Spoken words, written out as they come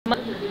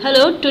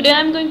Hello, today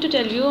I'm going to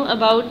tell you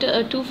about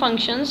two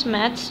functions,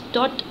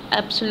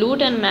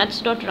 Math.Absolute and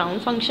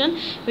Math.Round function,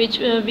 which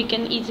we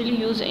can easily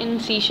use in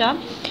C#.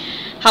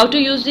 How to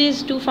use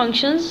these two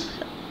functions?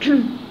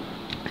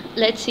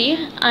 Let's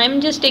see. I'm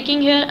just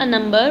taking here a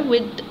number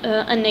with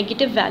a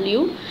negative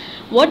value.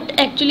 What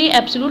actually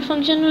absolute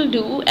function will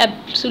do,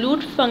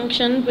 absolute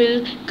function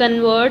will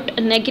convert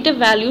a negative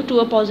value to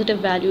a positive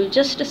value.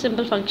 Just a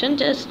simple function,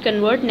 just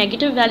convert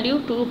negative value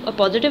to a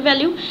positive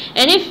value,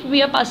 and if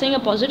we are passing a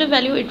positive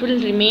value, it will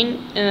remain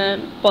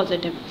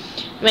positive.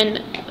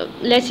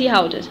 Let's see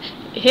how it is.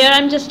 Here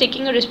I'm just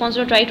taking a response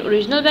dot write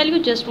original value,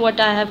 just what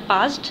I have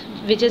passed,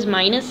 which is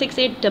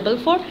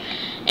 -6844,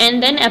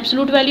 and then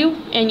absolute value,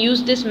 and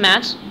use this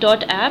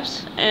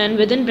Math.Abs, and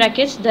within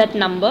brackets that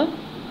number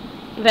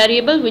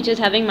variable which is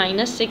having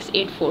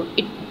 -684.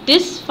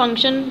 This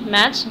function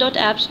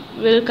Maths.Abs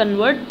will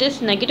convert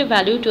this negative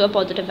value to a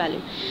positive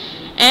value.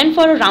 And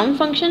for a round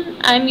function,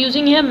 I am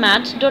using here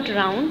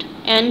Maths.Round,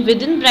 and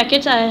within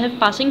brackets I have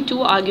passing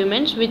two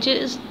arguments, which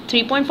is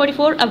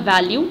 3.44, a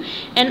value,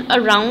 and a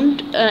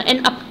round,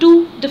 and up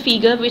to the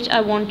figure which I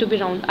want to be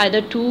round,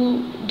 either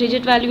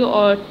 2-digit value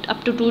or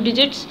up to 2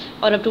 digits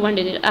or up to 1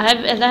 digit.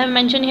 As I have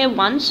mentioned here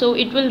 1, so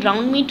it will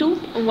round me to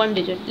 1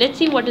 digit. Let's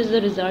see what is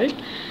the result.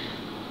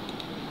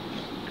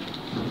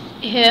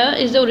 Here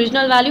is the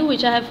original value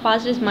which I have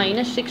passed is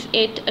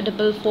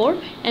 -6844,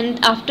 and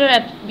after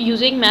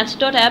using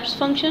Maths.Abs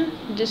function,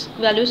 this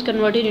value is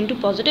converted into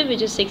positive,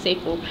 which is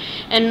 684.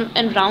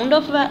 And round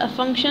of a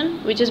function,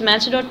 which is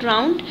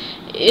Maths.Round,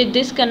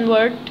 this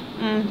convert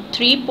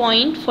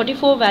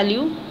 3.44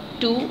 value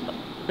to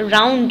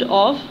round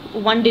of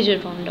 1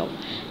 digit round off,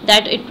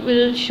 that it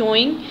will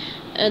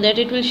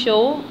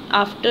show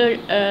after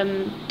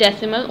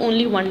decimal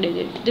only 1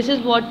 digit. This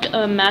is what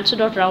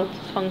Maths.Round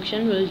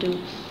function will do.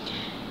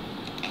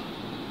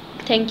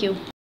 Thank you.